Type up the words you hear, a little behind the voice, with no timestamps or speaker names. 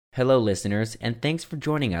Hello, listeners, and thanks for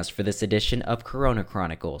joining us for this edition of Corona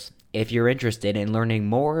Chronicles. If you're interested in learning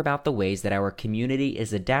more about the ways that our community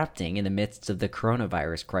is adapting in the midst of the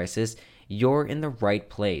coronavirus crisis, you're in the right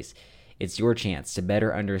place. It's your chance to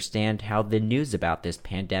better understand how the news about this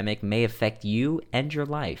pandemic may affect you and your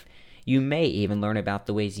life. You may even learn about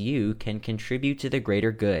the ways you can contribute to the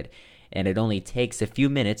greater good, and it only takes a few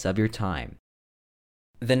minutes of your time.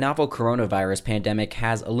 The novel coronavirus pandemic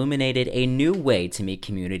has illuminated a new way to meet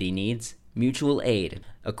community needs: mutual aid.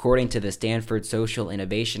 According to the Stanford Social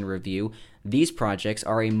Innovation Review, these projects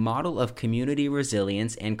are a model of community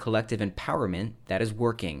resilience and collective empowerment that is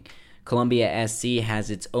working. Columbia SC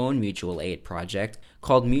has its own mutual aid project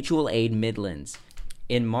called Mutual Aid Midlands.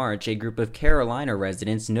 In March, a group of Carolina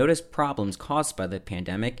residents noticed problems caused by the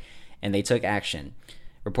pandemic, and they took action.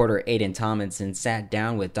 Reporter Aidan Tomlinson sat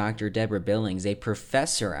down with Dr. Deborah Billings, a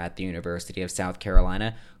professor at the University of South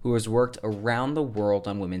Carolina who has worked around the world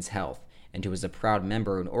on women's health and who is a proud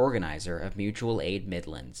member and organizer of Mutual Aid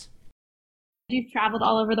Midlands. You've traveled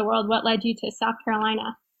all over the world. What led you to South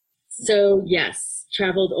Carolina? So yes,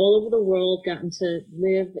 traveled all over the world, gotten to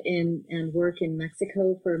live in and work in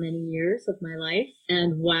Mexico for many years of my life.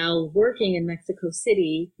 And while working in Mexico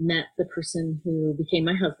City, met the person who became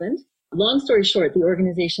my husband. Long story short, the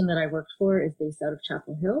organization that I worked for is based out of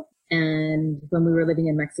Chapel Hill. And when we were living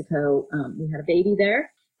in Mexico, we had a baby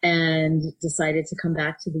there and decided to come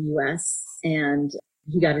back to the U.S. And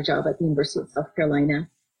he got a job at the University of South Carolina.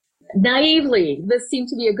 Naively, this seemed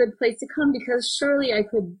to be a good place to come because surely I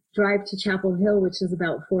could drive to Chapel Hill, which is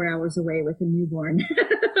about 4 hours away with a newborn.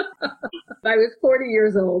 I was 40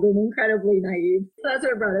 years old and incredibly naive. So that's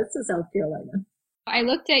what brought us to South Carolina. I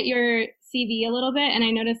looked at your CV a little bit and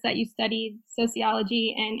I noticed that you studied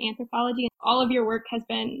sociology and anthropology. All of your work has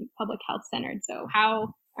been public health centered. So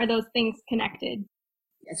how are those things connected?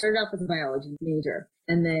 I started off as a biology major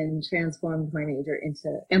and then transformed my major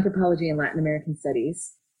into anthropology and Latin American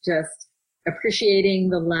studies, just appreciating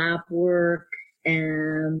the lab work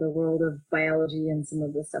and the world of biology and some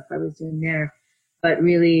of the stuff I was doing there, but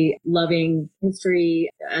really loving history.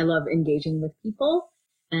 I love engaging with people.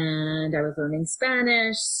 And I was learning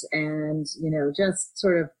Spanish and, just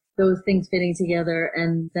sort of those things fitting together.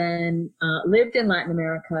 And then lived in Latin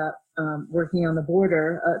America, working on the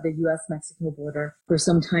border, the U.S.-Mexico border for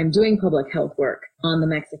some time, doing public health work on the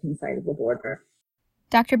Mexican side of the border.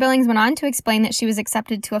 Dr. Billings went on to explain that she was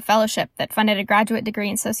accepted to a fellowship that funded a graduate degree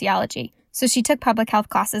in sociology. So she took public health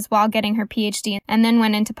classes while getting her PhD and then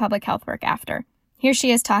went into public health work after. Here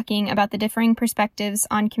she is talking about the differing perspectives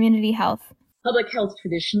on community health. Public health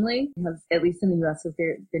traditionally has, at least in the U.S., has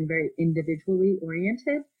been very individually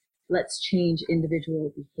oriented. Let's change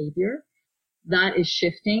individual behavior. That is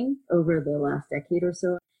shifting over the last decade or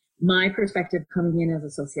so. My perspective coming in as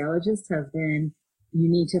a sociologist has been, you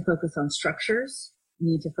need to focus on structures.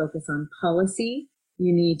 You need to focus on policy.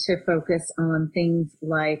 You need to focus on things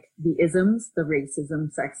like the isms, the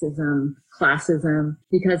racism, sexism, classism,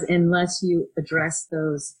 because unless you address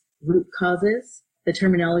those root causes, the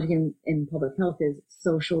terminology in public health is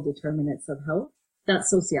social determinants of health.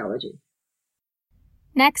 That's sociology.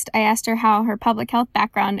 Next, I asked her how her public health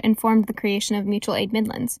background informed the creation of Mutual Aid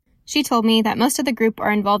Midlands. She told me that most of the group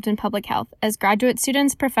are involved in public health as graduate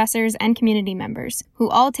students, professors, and community members,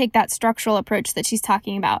 who all take that structural approach that she's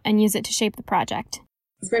talking about and use it to shape the project.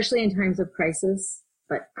 Especially in times of crisis,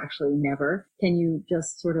 but actually never, can you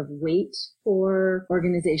just sort of wait for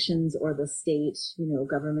organizations or the state,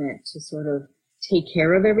 government to sort of take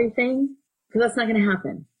care of everything, because that's not going to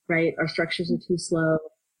happen, right? Our structures are too slow.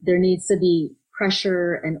 There needs to be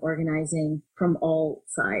pressure and organizing from all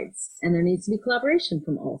sides, and there needs to be collaboration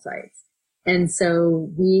from all sides. And so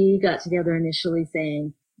we got together initially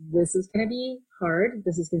saying, this is going to be hard.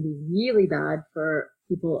 This is going to be really bad for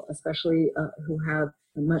people, especially who have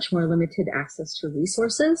much more limited access to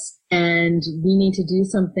resources. And we need to do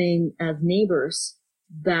something as neighbors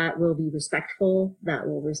that will be respectful, that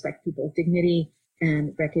will respect people's dignity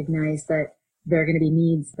and recognize that there are going to be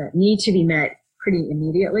needs that need to be met pretty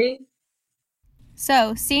immediately.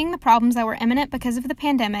 So, seeing the problems that were imminent because of the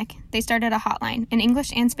pandemic, they started a hotline in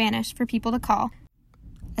English and Spanish for people to call.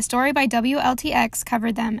 A story by WLTX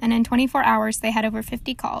covered them, and in 24 hours they had over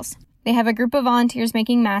 50 calls. They have a group of volunteers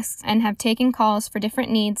making masks and have taken calls for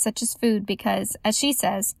different needs such as food because, as she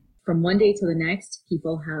says, from one day to the next,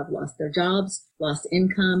 people have lost their jobs, lost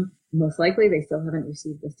income. Most likely, they still haven't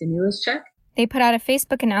received the stimulus check. They put out a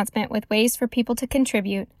Facebook announcement with ways for people to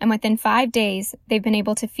contribute, and within 5 days, they've been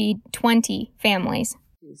able to feed 20 families.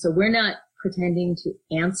 So we're not pretending to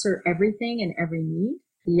answer everything and every need,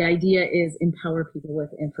 The idea is empower people with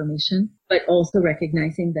information, but also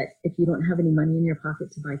recognizing that if you don't have any money in your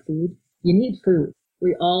pocket to buy food, you need food.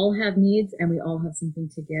 We all have needs and we all have something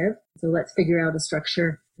to give. So let's figure out a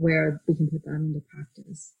structure where we can put that into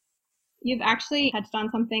practice. You've actually touched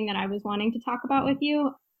on something that I was wanting to talk about with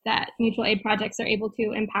you, that mutual aid projects are able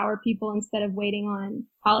to empower people instead of waiting on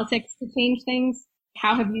politics to change things.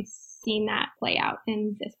 How have you seen that play out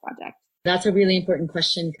in this project? That's a really important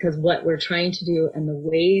question, because what we're trying to do and the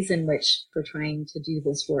ways in which we're trying to do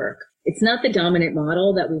this work, it's not the dominant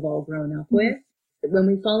model that we've all grown up with. When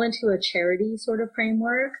we fall into a charity sort of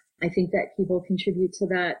framework, I think that people contribute to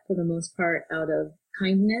that for the most part out of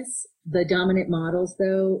kindness. The dominant models,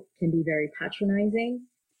 though, can be very patronizing,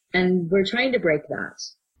 and we're trying to break that.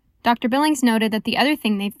 Dr. Billings noted that the other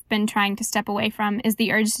thing they've been trying to step away from is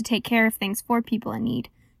the urge to take care of things for people in need.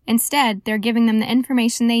 Instead, they're giving them the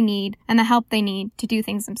information they need and the help they need to do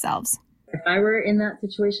things themselves. If I were in that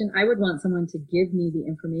situation, I would want someone to give me the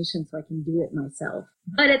information so I can do it myself.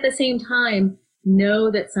 But at the same time, know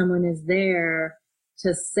that someone is there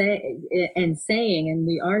to say and saying, and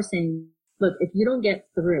we are saying, look, if you don't get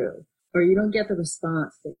through or you don't get the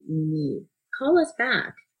response that you need, call us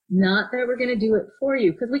back. Not that we're going to do it for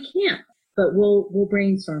you, because we can't, but we'll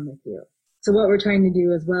brainstorm with you. So what we're trying to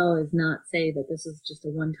do as well is not say that this is just a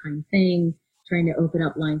one-time thing, trying to open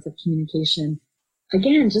up lines of communication.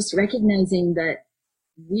 Again, just recognizing that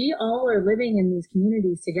we all are living in these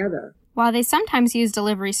communities together. While they sometimes use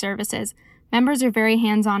delivery services, members are very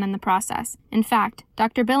hands-on in the process. In fact,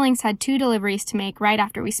 Dr. Billings had 2 deliveries to make right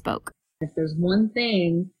after we spoke. If there's one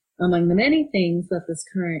thing among the many things that this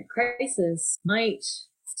current crisis might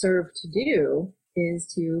serve to do is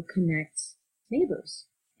to connect neighbors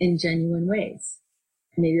in genuine ways.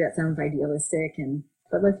 Maybe that sounds idealistic,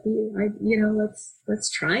 but let's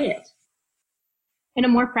try it. In a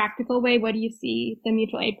more practical way, what do you see the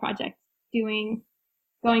mutual aid project doing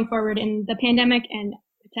going forward in the pandemic and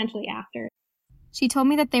potentially after? She told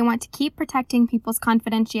me that they want to keep protecting people's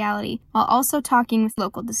confidentiality while also talking with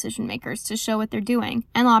local decision makers to show what they're doing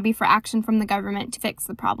and lobby for action from the government to fix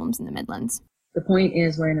the problems in the Midlands. The point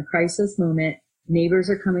is, we're in a crisis moment. Neighbors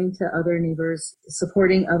are coming to other neighbors,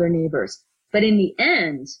 supporting other neighbors. But in the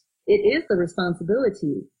end, it is the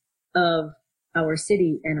responsibility of our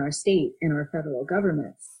city and our state and our federal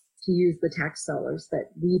governments to use the tax dollars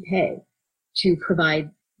that we pay to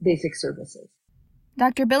provide basic services.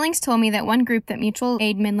 Dr. Billings told me that one group that Mutual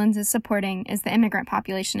Aid Midlands is supporting is the immigrant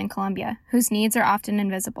population in Colombia, whose needs are often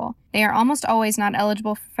invisible. They are almost always not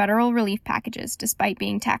eligible for federal relief packages, despite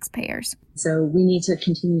being taxpayers. So we need to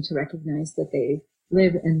continue to recognize that they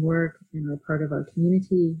live and work and are part of our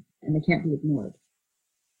community, and they can't be ignored.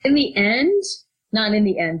 In the end, not in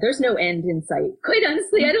the end, there's no end in sight. Quite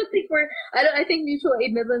honestly, I think Mutual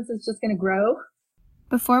Aid Midlands is just going to grow.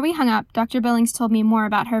 Before we hung up, Dr. Billings told me more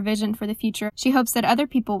about her vision for the future. She hopes that other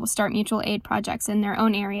people will start mutual aid projects in their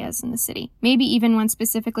own areas in the city, maybe even one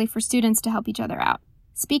specifically for students to help each other out.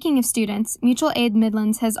 Speaking of students, Mutual Aid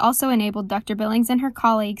Midlands has also enabled Dr. Billings and her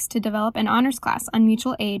colleagues to develop an honors class on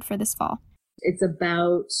mutual aid for this fall. It's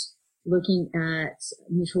about looking at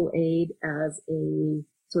mutual aid as a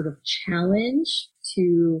sort of challenge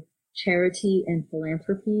to charity and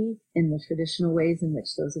philanthropy in the traditional ways in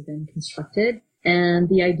which those have been constructed. And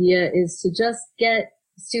the idea is to just get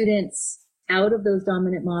students out of those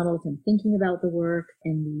dominant models and thinking about the work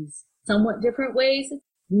in these somewhat different ways.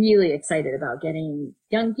 Really excited about getting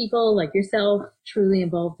young people like yourself truly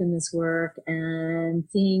involved in this work and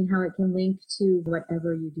seeing how it can link to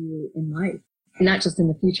whatever you do in life, not just in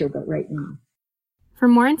the future, but right now. For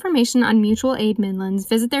more information on Mutual Aid Midlands,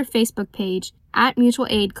 visit their Facebook page at Mutual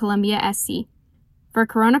Aid Columbia SC. For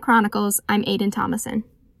Corona Chronicles, I'm Aiden Thomason.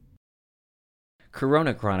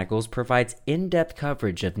 Corona Chronicles provides in-depth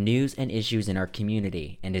coverage of news and issues in our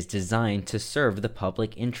community and is designed to serve the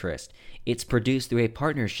public interest. It's produced through a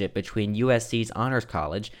partnership between USC's Honors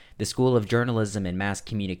College, the School of Journalism and Mass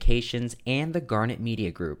Communications, and the Garnet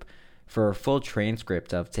Media Group. For a full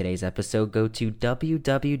transcript of today's episode, go to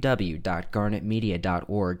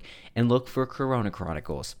www.garnetmedia.org and look for Corona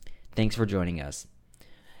Chronicles. Thanks for joining us.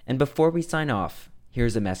 And before we sign off,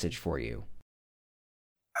 here's a message for you.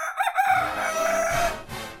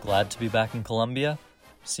 Glad to be back in Columbia,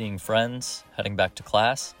 seeing friends, heading back to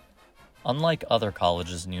class. Unlike other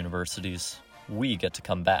colleges and universities, we get to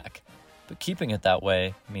come back, but keeping it that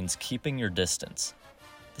way means keeping your distance.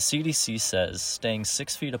 The CDC says staying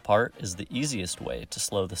 6 feet apart is the easiest way to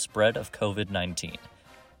slow the spread of COVID-19.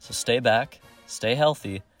 So stay back, stay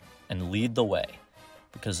healthy, and lead the way,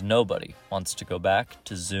 because nobody wants to go back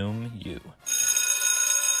to Zoom U.